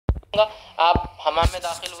आप हमाम में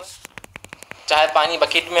दाखिल हुए, चाहे पानी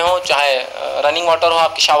बकेट में हो, चाहे रनिंग वाटर हो,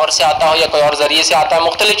 आपके शावर से आता हो या कोई और जरिए से आता है,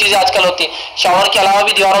 मुख्तलिफ चीज़ें आजकल होती है। शावर के अलावा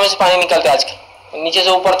भी दीवारों में से पानी निकलता है आजकल, नीचे से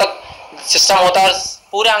ऊपर तक सिस्टम होता है,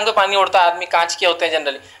 पूरे आंग पे पानी उड़ता है। आदमी कांच के होते हैं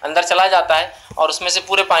जनरली, अंदर चला जाता है और उसमें से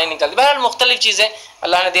पूरे पानी निकलता है। बहरहाल मुख्तलिफ चीज़ें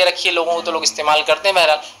अल्लाह ने दे रखी है लोगों को, तो लोग इस्तेमाल करते हैं।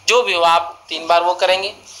 बहरहाल जो भी हो, आप 3 बार वो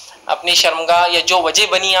करेंगे, अपनी शर्मगाह या जो वजह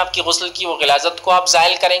बनी आपकी गुस्ल की वो गिलाजत को आप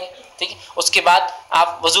ज़ायल करेंगे, ठीक है। उसके बाद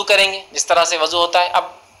आप वज़ू करेंगे जिस तरह से वज़ू होता है।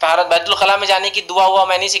 अब तहारत बैतुल खला में जाने की दुआ हुआ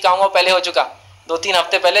मैं नहीं सिखाऊंगा, पहले हो चुका, 2-3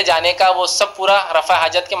 हफ्ते पहले जाने का वो सब पूरा रफ़ा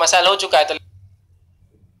हाजत के मसाइल हो चुका है, तो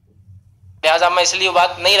लिहाजा मैं इसलिए वो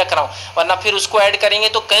बात नहीं रख रहा हूँ, वरना फिर उसको ऐड करेंगे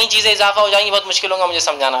तो कई चीज़ें इजाफा हो जाएंगी, बहुत मुश्किल होगा मुझे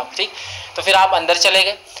समझाना, ठीक। तो फिर आप अंदर चले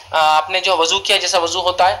गए, आपने जो वज़ू किया जैसा वज़ू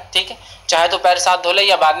होता है, ठीक है, चाहे तो पैर साथ धो ले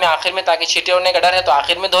या बाद में आखिर में, ताकि छींटे उड़ने का डर है तो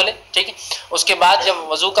आखिर में धो ले, ठीक है। उसके बाद जब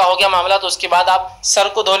वज़ू का हो गया मामला तो उसके बाद आप सर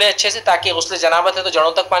को धो ले अच्छे से, ताकि गुस्ल जनाबत है तो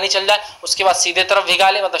जड़ों तक पानी चल जाए। उसके बाद सीधे तरफ भिगा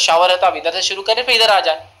ले, मतलब शावर है तो आप इधर से शुरू करें फिर इधर आ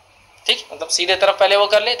जाए, ठीक, मतलब सीधे तरफ पहले वो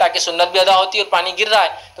कर ले, ताकि सुन्नत भी अदा होती है। और पानी गिर रहा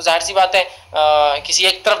है तो जाहिर सी बात है किसी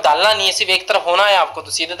एक तरफ डालना नहीं है, सिर्फ एक तरफ होना है आपको,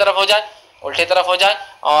 तो सीधे तरफ हो जाए, उल्टे तरफ हो जाए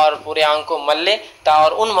और पूरे आंख को मल ले।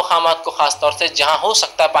 और उन मकामात को ख़ास तौर से जहाँ हो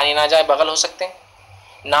सकता है पानी ना जाए, बगल हो सकते हैं,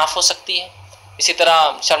 नाफ हो सकती है, इसी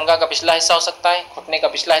तरह शर्मगाह का पिछला हिस्सा हो सकता है, घुटने का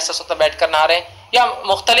पिछला हिस्सा हो सकता है, बैठ कर नहा रहे हैं, या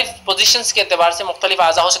मुख्तलिफ पोजीशंस के अतबार से मुख्तलिफ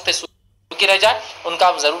आज़ा हो सकते हैं की रह जाए, उनका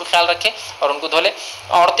आप ज़रूर ख्याल रखें और उनको धो लें।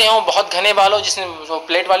 औरतें हों बहुत घने बाल हो, जिसने वो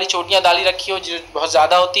प्लेट वाली चोटियाँ डाली रखी हो जो बहुत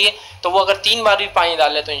ज़्यादा होती है, तो वो अगर 3 बार भी पानी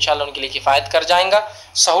डाल ले तो इंशाल्लाह उनके लिए किफ़ायत कर जाएगा।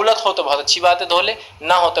 सहूलत हो तो बहुत अच्छी बात है, धो ले,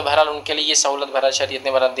 ना हो तो बहरहाल उनके लिए ये सहूलत बहरहाल शरीयत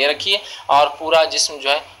ने बहरहाल दे रखी है, और पूरा जिस्म जो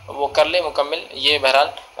है वो कर ले मुकम्मिल। ये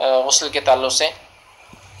बहरहाल गुस्ल के ताल्लुक़ से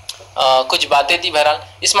कुछ बातें थी। बहरहाल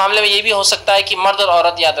इस मामले में ये भी हो सकता है कि मर्द और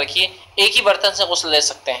औरत, याद रखिए, एक ही बर्तन से गुस्ल ले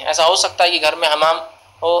सकते हैं। ऐसा हो सकता है कि घर में हमाम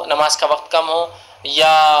हो, नमाज का वक्त कम हो, या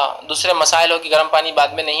दूसरे मसाइल हो कि गर्म पानी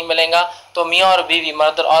बाद में नहीं मिलेगा, तो मियाँ और बीवी,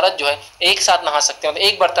 मर्द और औरत जो है एक साथ नहा सकते हैं, तो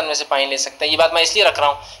एक बर्तन में से पानी ले सकते हैं। ये बात मैं इसलिए रख रहा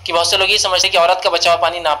हूँ कि बहुत से लोग ये समझते हैं कि औरत का बचा हुआ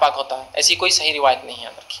पानी नापाक होता है, ऐसी कोई सही रिवायत नहीं है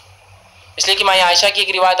याद रखिए। इसलिए कि माँ आयशा की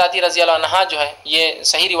एक रिवायत आती है रज़ी अल्लाह अन्हा, जो है ये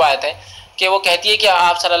सही रिवायत है कि वो कहती है कि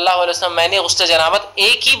आप सल्लल्लाहु अलैहि वसल्लम, मैंने गुस्ल जनाबत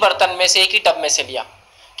एक ही बर्तन में से, एक ही टब में से लिया,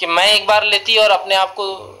 कि मैं एक बार लेती और अपने आप को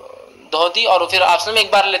धोती, और फिर आप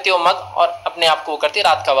एक बार लेते हो मग और अपने आप को वो करती।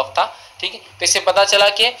 रात का वक्त था, ठीक है, तो इससे पता चला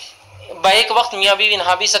कि बैक वक्त मियाँ बीवी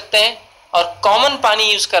नहा भी सकते हैं, और कॉमन पानी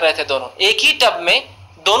यूज़ कर रहे थे दोनों, एक ही टब में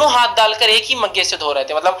दोनों हाथ डालकर एक ही मग्गे से धो रहे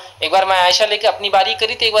थे। मतलब एक बार मैं आयशा लेके अपनी बारी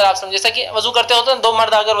करी थी, एक बार आप समझे जैसा कि वजू करते होते हैं 2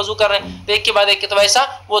 मर्द अगर वजू कर रहे हैं तो एक के बाद एक के, तो वैसा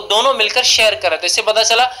वो दोनों मिलकर शेयर कर रहे थे। इससे पता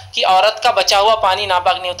चला कि औरत का बचा हुआ पानी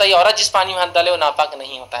नापाक नहीं होता, या औरत जिस पानी में हाथ डाले वो नापाक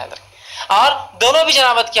नहीं होता है। और दोनों भी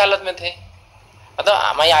जनाबत की हालत में थे,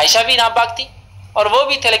 मतलब मैं आयशा भी नापाक थी और वो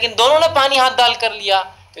भी थे, लेकिन दोनों ने पानी हाथ डाल कर लिया।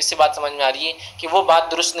 तो इससे बात समझ में आ रही है कि वो बात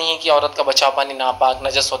दुरुस्त नहीं है कि औरत का बचा पानी नापाक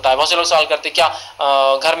नजस होता है। बहुत से लोग सवाल करते हैं क्या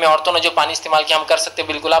घर में औरतों ने जो पानी इस्तेमाल किया हम कर सकते हैं?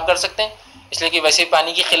 बिल्कुल आप कर सकते हैं, इसलिए कि वैसे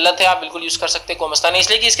पानी की किल्लत है, आप बिल्कुल यूज़ कर सकते हैं, कोई मसला नहीं।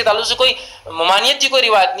 इसलिए कि इसके ताल्लुक से कोई ममानियत की कोई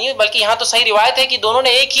रिवायत नहीं है, बल्कि यहाँ तो सही रिवायत है कि दोनों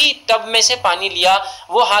ने एक ही टब में से पानी लिया,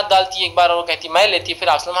 वो हाथ डालती एक बार और वो कहती मैं लेती, फिर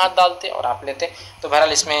आप हाथ डालते और आप लेते। तो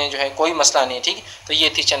बहरहाल इसमें जो है कोई मसला नहीं है, ठीक है। तो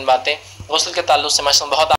ये थी चंद बातें गुस्ल के ताल्लुक से, माशाअल्लाह बहुत